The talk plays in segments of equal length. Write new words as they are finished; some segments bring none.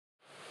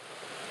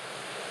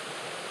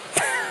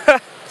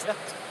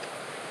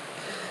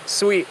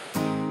Sweet.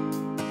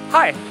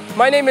 Hi,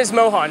 my name is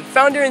Mohan,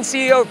 founder and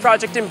CEO of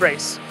Project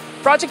Embrace.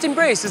 Project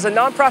Embrace is a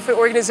nonprofit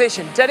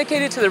organization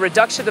dedicated to the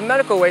reduction of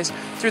medical waste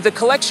through the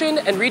collection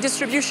and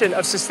redistribution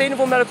of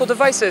sustainable medical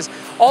devices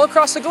all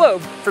across the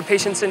globe for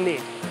patients in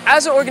need.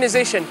 As an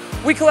organization,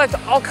 we collect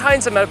all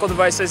kinds of medical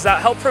devices that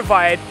help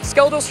provide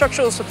skeletal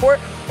structural support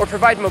or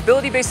provide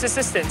mobility-based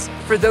assistance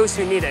for those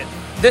who need it.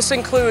 This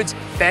includes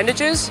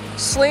bandages,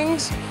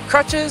 slings,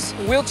 crutches,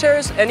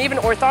 wheelchairs, and even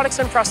orthotics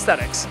and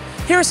prosthetics.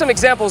 Here are some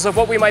examples of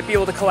what we might be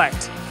able to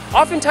collect.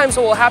 Oftentimes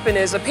what will happen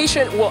is a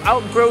patient will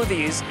outgrow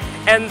these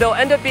and they'll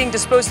end up being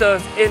disposed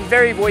of in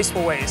very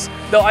wasteful ways.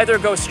 They'll either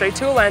go straight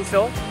to a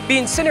landfill, be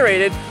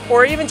incinerated,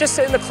 or even just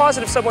sit in the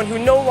closet of someone who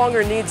no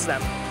longer needs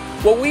them.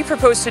 What we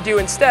propose to do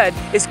instead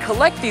is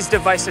collect these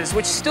devices,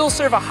 which still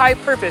serve a high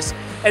purpose,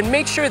 and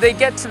make sure they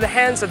get to the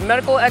hands of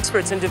medical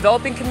experts in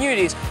developing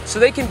communities so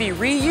they can be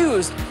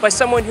reused by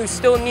someone who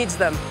still needs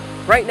them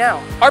right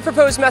now. Our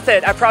proposed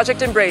method at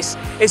Project Embrace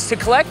is to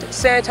collect,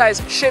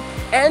 sanitize, ship,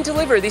 and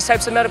deliver these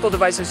types of medical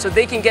devices so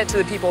they can get to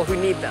the people who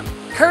need them.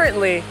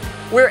 Currently,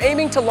 we're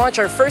aiming to launch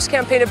our first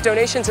campaign of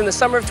donations in the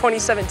summer of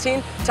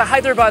 2017 to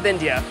Hyderabad,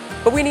 India.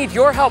 But we need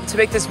your help to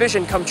make this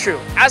vision come true.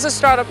 As a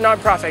startup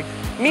nonprofit,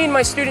 me and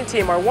my student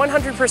team are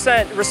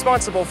 100%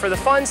 responsible for the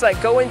funds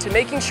that go into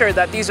making sure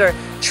that these are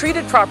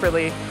treated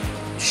properly,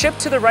 shipped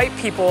to the right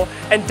people,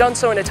 and done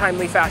so in a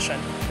timely fashion.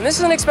 And this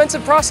is an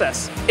expensive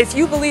process. If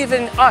you believe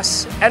in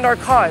us and our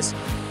cause,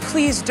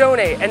 please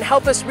donate and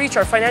help us reach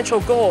our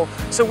financial goal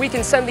so we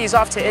can send these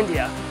off to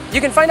India.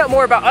 You can find out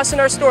more about us and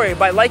our story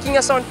by liking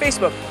us on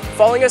Facebook,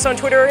 following us on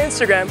Twitter or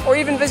Instagram, or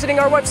even visiting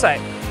our website.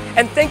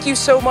 And thank you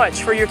so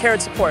much for your care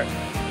and support.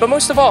 But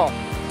most of all,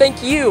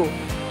 thank you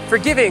for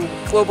giving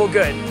global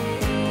good.